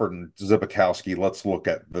Crawford and Zibikowski, let's look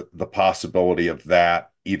at the possibility of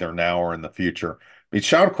that either now or in the future. I mean,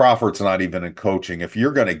 Sean Crawford's not even in coaching. If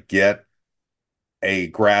you're going to get a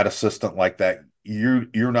grad assistant like that,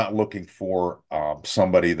 you're not looking for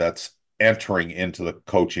somebody that's entering into the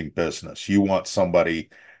coaching business. You want somebody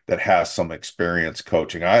that has some experience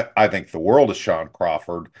coaching. I think the world of Sean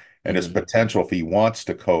Crawford and his Hmm. potential if he wants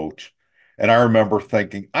to coach. And I remember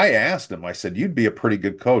thinking, I asked him, I said, "You'd be a pretty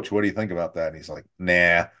good coach. What do you think about that?" And he's like,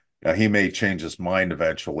 "Nah." Now, he may change his mind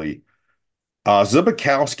eventually.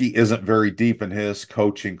 Zibikowski isn't very deep in his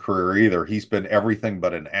coaching career either. He's been everything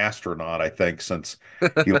but an astronaut, I think, since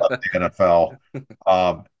he left the NFL.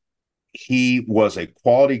 Um, he was a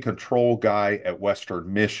quality control guy at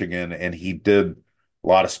Western Michigan, and he did a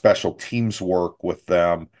lot of special teams work with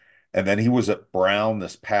them. And then he was at Brown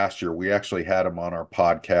this past year. We actually had him on our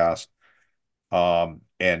podcast.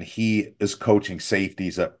 And he is coaching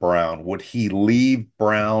safeties at Brown. Would he leave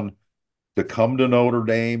Brown to come to Notre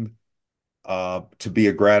Dame to be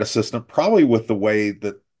a grad assistant? Probably, with the way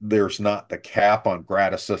that there's not the cap on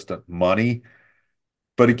grad assistant money.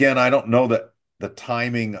 But again, I don't know that the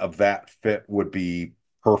timing of that fit would be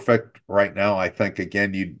perfect right now. I think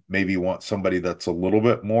again, you'd maybe want somebody that's a little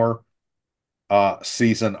bit more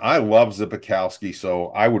seasoned. I love Zibikowski, so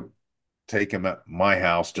I would take him at my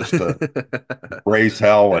house just to raise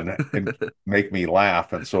hell and make me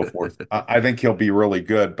laugh and so forth. I think he'll be really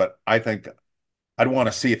good, but I think I'd want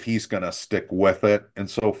to see if he's going to stick with it and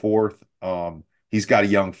so forth. He's got a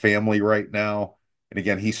young family right now. And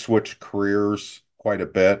again, he switched careers quite a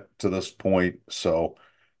bit to this point. So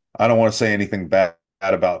I don't want to say anything bad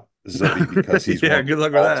about Zibby because he's one Yeah, of my good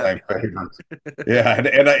luck with all-time favorites. Yeah,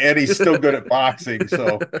 and he's still good at boxing.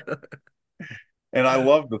 So, that. and I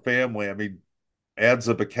love the family. I mean, Ed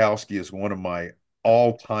Zibikowski is one of my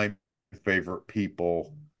all-time favorite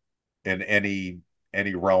people in any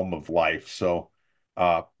realm of life. So,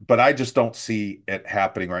 but I just don't see it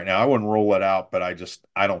happening right now. I wouldn't rule it out, but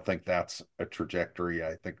I don't think that's a trajectory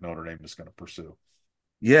I think Notre Dame is going to pursue.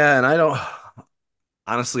 Yeah, and I don't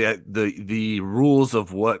honestly, the rules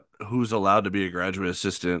of what who's allowed to be a graduate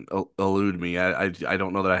assistant elude me. I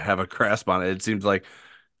don't know that I have a grasp on it. It seems like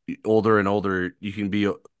older and older, you can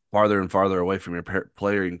be farther and farther away from your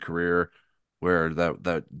playing career, where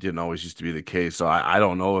that didn't always used to be the case. So I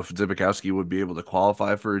don't know if Zibikowski would be able to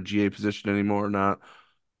qualify for a GA position anymore or not.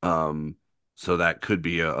 Um, so that could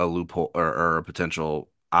be a loophole or a potential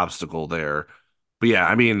obstacle there. But yeah,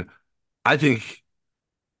 I mean, I think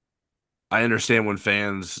I understand when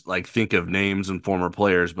fans like think of names and former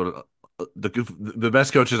players, but the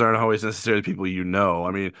best coaches aren't always necessarily people you know.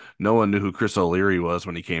 I mean, no one knew who Chris O'Leary was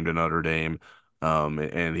when he came to Notre Dame,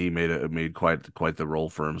 and he made quite the role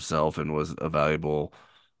for himself and was a valuable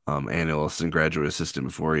analyst and graduate assistant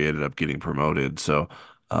before he ended up getting promoted. So,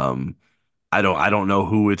 um, I don't know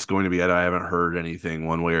who it's going to be. I haven't heard anything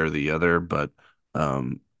one way or the other, but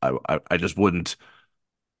I just wouldn't.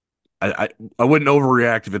 I, I I wouldn't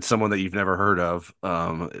overreact if it's someone that you've never heard of,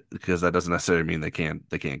 because that doesn't necessarily mean they can't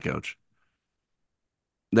coach.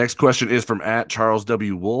 Next question is from at Charles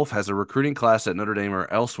W. Wolf. Has a recruiting class at Notre Dame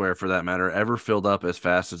or elsewhere for that matter ever filled up as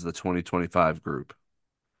fast as the 2025 group?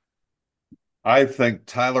 I think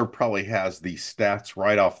Tyler probably has the stats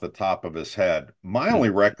right off the top of his head. My only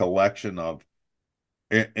recollection of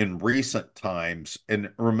in recent times,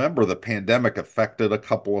 and remember the pandemic affected a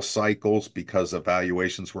couple of cycles because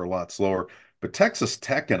evaluations were a lot slower. But Texas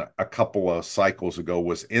Tech in a couple of cycles ago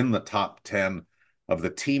was in the top 10 of the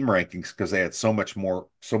team rankings because they had so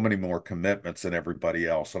many more commitments than everybody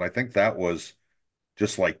else. And I think that was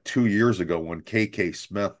just like 2 years ago when KK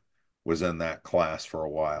Smith was in that class for a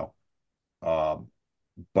while. Um,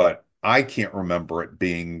 but I can't remember it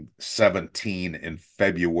being 17 in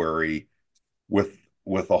February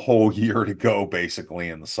with a whole year to go basically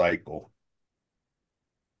in the cycle.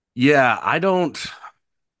 Yeah, I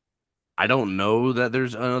don't know that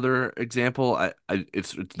there's another example.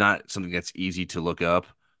 It's not something that's easy to look up,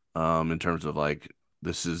 in terms of like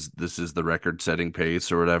this is the record setting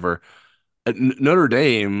pace or whatever. Notre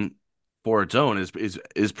Dame, for its own,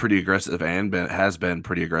 is pretty aggressive and has been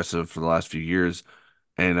pretty aggressive for the last few years.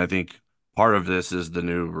 And I think part of this is the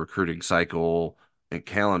new recruiting cycle and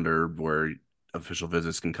calendar where official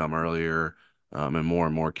visits can come earlier, and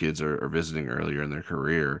more kids are visiting earlier in their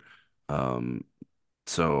career. Um,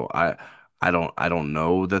 so I don't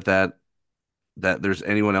know that there's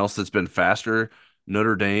anyone else that's been faster.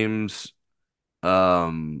 Notre Dame's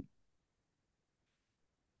um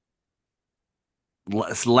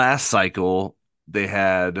last cycle they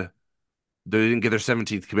had they didn't get their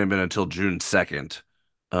 17th commitment until June 2nd.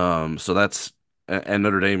 So that's and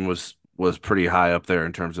Notre Dame was pretty high up there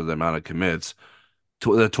in terms of the amount of commits.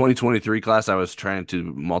 The 2023 class, I was trying to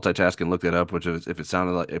multitask and look that up, which is if it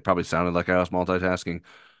sounded like it probably sounded like I was multitasking.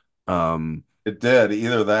 Um, It did.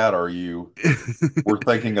 Either that or you were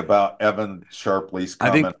thinking about Evan Sharpley's I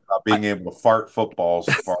think comment about I, being able to fart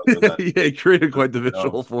footballs farther than yeah, he created quite the anybody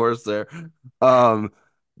visual knows. for us there. Um,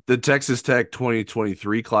 the Texas Tech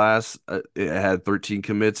 2023 class, it had 13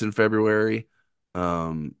 commits in February.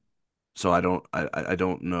 Um, so I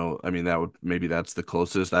don't know. I mean, that would maybe that's the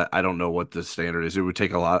closest. I don't know what the standard is. It would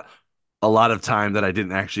take a lot of time that I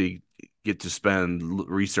didn't actually get to spend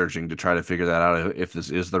researching to try to figure that out if this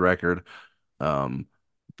is the record. Um,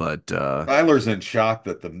 But Tyler's in shock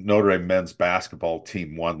that the Notre Dame men's basketball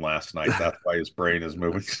team won last night. That's why his brain is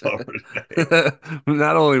moving slower today.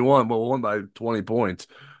 not only one, but won by 20 points.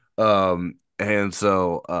 And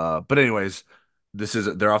so, but anyways,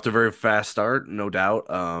 they're off to a very fast start, no doubt.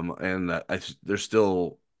 And they're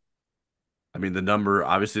still, I mean,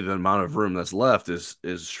 obviously, the amount of room that's left is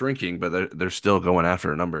shrinking, but they're still going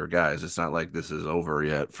after a number of guys. It's not like this is over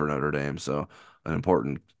yet for Notre Dame. So, an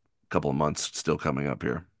important couple of months still coming up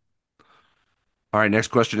here. All right, next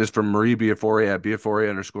question is from Marie Biafore at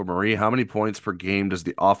Biafore_Marie. How many points per game does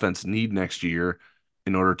the offense need next year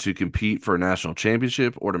in order to compete for a national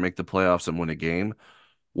championship or to make the playoffs and win a game?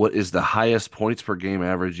 What is the highest points per game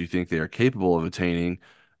average you think they are capable of attaining,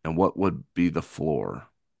 and what would be the floor?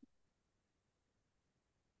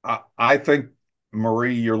 I think,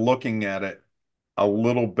 Marie, you're looking at it a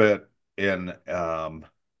little bit in a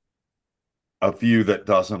view that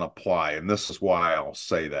doesn't apply. And this is why I'll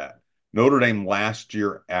say that. Notre Dame last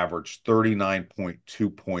year averaged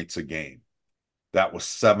 39.2 points a game. That was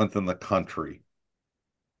seventh in the country.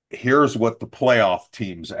 Here's what the playoff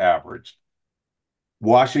teams averaged.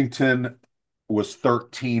 Washington was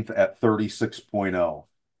 13th at 36.0.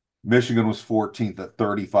 Michigan was 14th at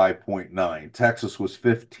 35.9. Texas was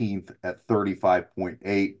 15th at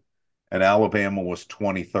 35.8. And Alabama was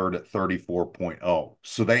 23rd at 34.0.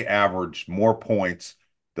 So they averaged more points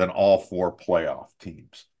than all four playoff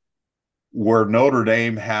teams. Where Notre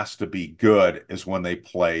Dame has to be good is when they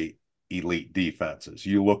play elite defenses.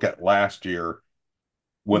 You look at last year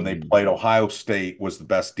when they played Ohio State was the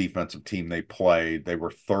best defensive team they played. They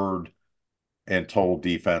were third in total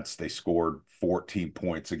defense. They scored 14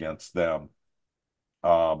 points against them.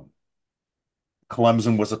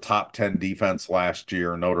 Clemson was a top 10 defense last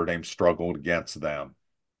year. Notre Dame struggled against them.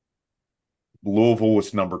 Louisville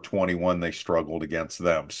was number 21. They struggled against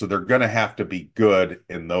them. So they're going to have to be good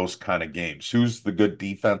in those kind of games. Who's the good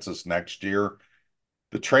defenses next year?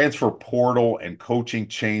 The transfer portal and coaching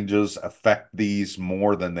changes affect these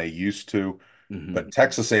more than they used to. Mm-hmm. But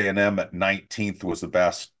Texas A&M at 19th was the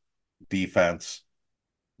best defense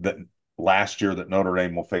that last year that Notre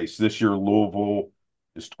Dame will face. This year, Louisville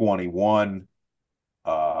is 21.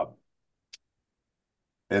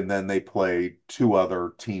 And then they play two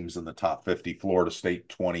other teams in the top 50, Florida State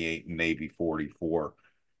 28 and Navy 44.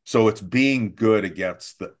 So it's being good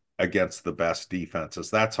against the best defenses.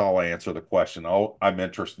 That's how I answer the question. I'm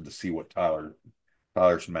interested to see what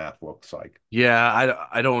Tyler's math looks like. Yeah,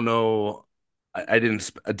 I don't know. I didn't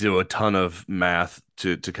do a ton of math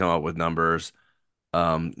to come up with numbers,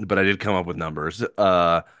 but I did come up with numbers.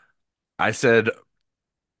 I said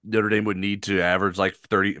Notre Dame would need to average like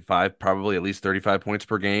 35, probably at least 35 points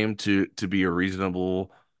per game to be a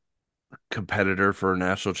reasonable competitor for a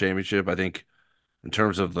national championship. I think in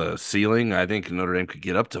terms of the ceiling, I think Notre Dame could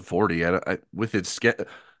get up to 40. With its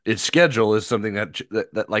schedule is something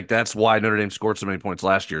that like that's why Notre Dame scored so many points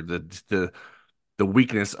last year. The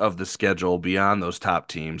weakness of the schedule beyond those top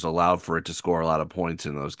teams allowed for it to score a lot of points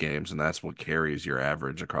in those games, and that's what carries your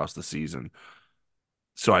average across the season.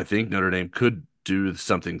 So I think Notre Dame could do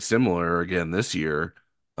something similar again this year,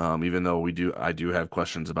 even though I do have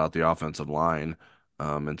questions about the offensive line,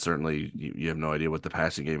 and certainly you have no idea what the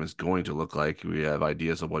passing game is going to look like. We have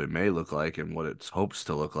ideas of what it may look like and what it hopes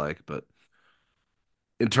to look like, but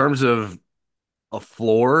in terms of a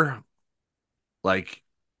floor, like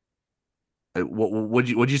what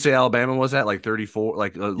would you say Alabama was at? Like 34,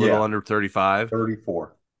 like a little Yeah, under 35?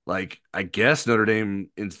 34. Like I guess Notre Dame,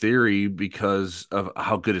 in theory, because of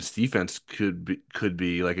how good its defense could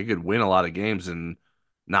be, like it could win a lot of games and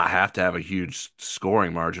not have to have a huge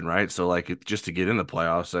scoring margin, right? So like just to get in the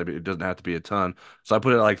playoffs, I mean, it doesn't have to be a ton. So I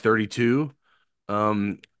put it at like 32.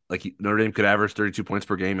 Um, like Notre Dame could average 32 points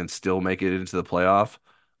per game and still make it into the playoff.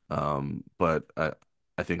 But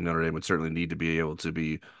I think Notre Dame would certainly need to be able to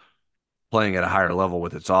be playing at a higher level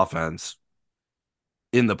with its offense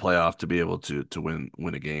in the playoff to be able to win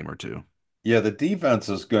a game or two. Yeah, the defense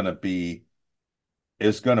is going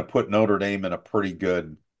to put Notre Dame in a pretty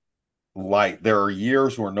good light. There are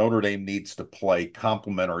years where Notre Dame needs to play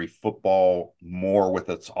complementary football more with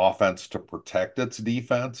its offense to protect its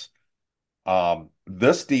defense.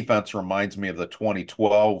 This defense reminds me of the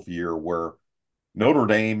 2012 year where Notre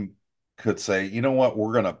Dame could say, you know what,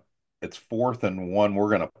 it's 4th and 1. We're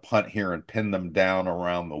going to punt here and pin them down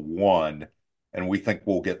around the 1. And we think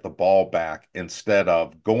we'll get the ball back instead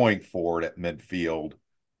of going for it at midfield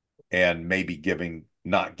and maybe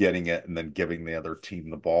not getting it and then giving the other team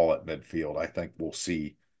the ball at midfield. I think we'll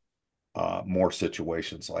see more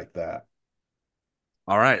situations like that.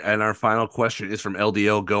 All right, and our final question is from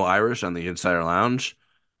LDL Go Irish on the Insider Lounge.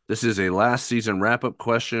 This is a last season wrap-up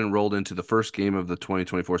question rolled into the first game of the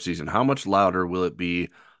 2024 season. How much louder will it be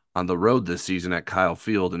on the road this season at Kyle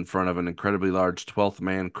Field in front of an incredibly large 12th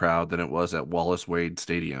man crowd than it was at Wallace Wade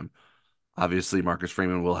Stadium? Obviously, Marcus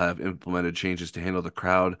Freeman will have implemented changes to handle the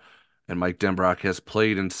crowd, and Mike Denbrock has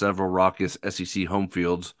played in several raucous SEC home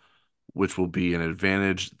fields, which will be an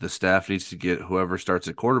advantage. The staff needs to get whoever starts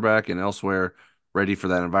at quarterback and elsewhere ready for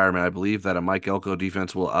that environment. I believe that a Mike Elko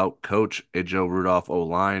defense will outcoach a Joe Rudolph O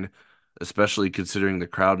line, especially considering the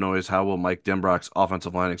crowd noise. How will Mike Denbrock's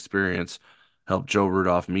offensive line experience help Joe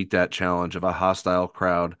Rudolph meet that challenge of a hostile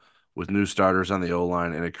crowd with new starters on the O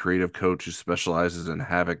line and a creative coach who specializes in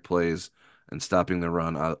havoc plays and stopping the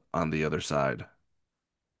run on the other side?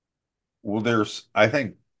 Well, there's, I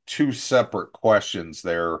think, two separate questions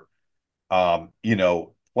there.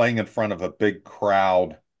 Playing in front of a big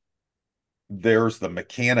crowd, there's the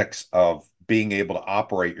mechanics of being able to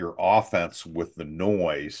operate your offense with the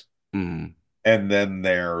noise. Mm, And then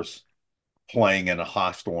there's playing in a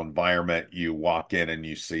hostile environment. You walk in and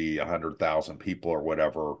you see 100,000 people or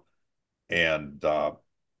whatever, and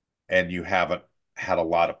you haven't had a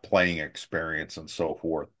lot of playing experience and so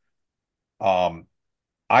forth. Um,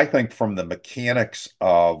 I think from the mechanics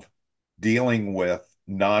of dealing with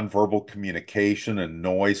nonverbal communication and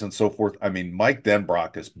noise and so forth, I mean, Mike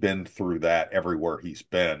Denbrock has been through that everywhere he's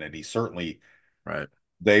been, and he certainly right.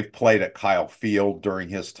 they've played at Kyle Field during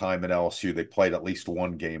his time at LSU. They played at least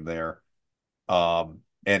one game there.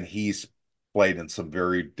 And he's played in some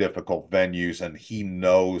very difficult venues, and he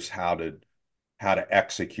knows how to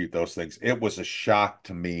execute those things. It was a shock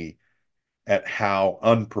to me at how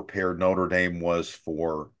unprepared Notre Dame was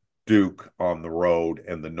for Duke on the road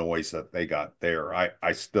and the noise that they got there.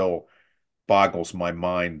 I still boggles my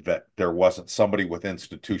mind that there wasn't somebody with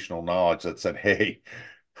institutional knowledge that said, "Hey,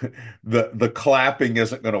 the clapping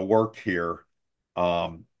isn't going to work here."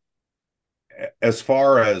 Um, as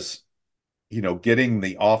far as getting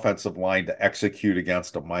the offensive line to execute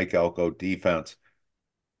against a Mike Elko defense,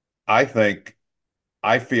 I think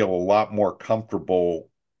I feel a lot more comfortable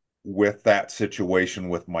with that situation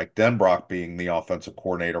with Mike Denbrock being the offensive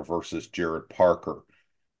coordinator versus Jared Parker.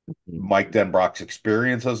 Mike Denbrock's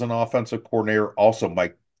experience as an offensive coordinator, also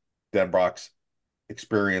Mike Denbrock's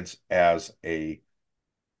experience as a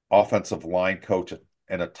offensive line coach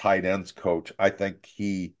and a tight ends coach. I think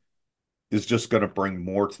he is just going to bring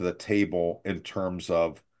more to the table in terms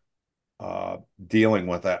of dealing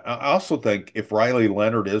with that. I also think if Riley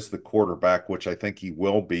Leonard is the quarterback, which I think he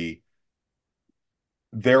will be,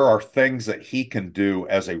 there are things that he can do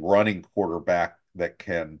as a running quarterback that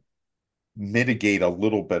can mitigate a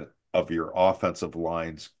little bit of your offensive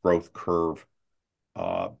line's growth curve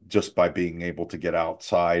just by being able to get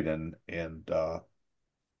outside and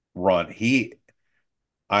run.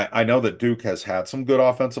 I know that Duke has had some good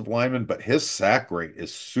offensive linemen, but his sack rate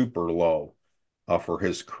is super low for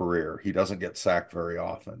his career. He doesn't get sacked very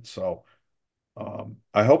often. So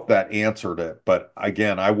I hope that answered it. But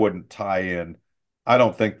again, I wouldn't tie in. I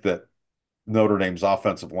don't think that Notre Dame's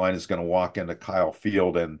offensive line is going to walk into Kyle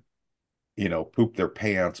Field and, poop their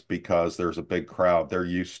pants because there's a big crowd. They're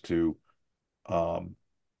used to um,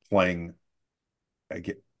 playing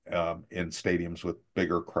in stadiums with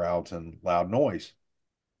bigger crowds and loud noise.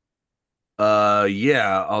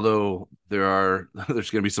 Yeah, although there's going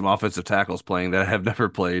to be some offensive tackles playing that have never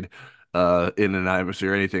played in an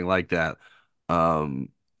atmosphere or anything like that. Um,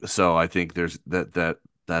 so I think there's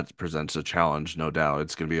that presents a challenge, no doubt.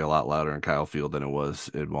 It's going to be a lot louder in Kyle Field than it was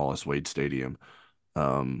in Wallace Wade Stadium.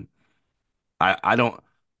 Um, I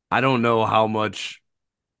I don't know how much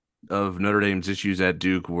of Notre Dame's issues at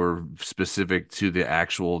Duke were specific to the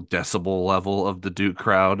actual decibel level of the Duke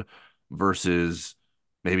crowd versus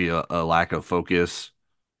maybe a lack of focus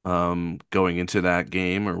going into that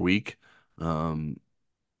game or week. Um,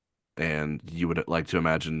 and you would like to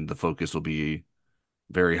imagine the focus will be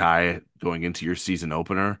very high going into your season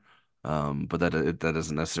opener. But that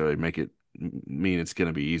doesn't necessarily make it mean it's going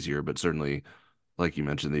to be easier, but certainly, like you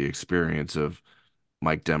mentioned, the experience of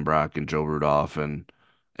Mike Denbrock and Joe Rudolph and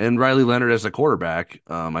Riley Leonard as a quarterback,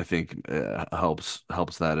 I think helps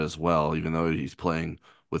that as well. Even though he's playing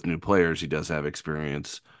with new players, he does have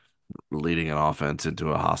experience leading an offense into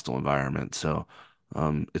a hostile environment. So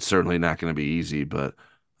it's certainly not going to be easy, but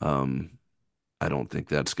um, I don't think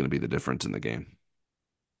that's going to be the difference in the game.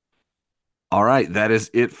 All right, that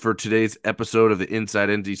is it for today's episode of the Inside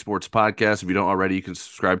ND Sports Podcast. If you don't already, you can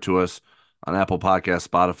subscribe to us on Apple Podcasts,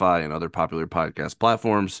 Spotify, and other popular podcast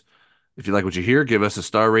platforms. If you like what you hear, give us a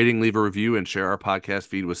star rating, leave a review, and share our podcast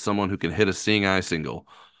feed with someone who can hit a seeing eye single.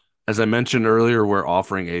 As I mentioned earlier, we're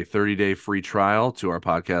offering a 30-day free trial to our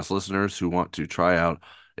podcast listeners who want to try out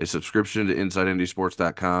a subscription to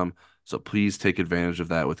InsideNDSports.com. So please take advantage of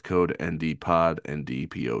that with code NDPOD,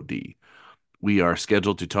 NDPOD. We are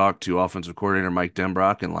scheduled to talk to offensive coordinator Mike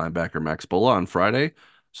Denbrock and linebacker Max Bola on Friday.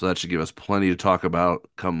 So that should give us plenty to talk about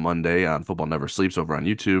come Monday on Football Never Sleeps over on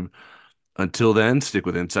YouTube. Until then, stick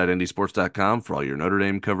with InsideNDSports.com for all your Notre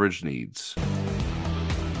Dame coverage needs.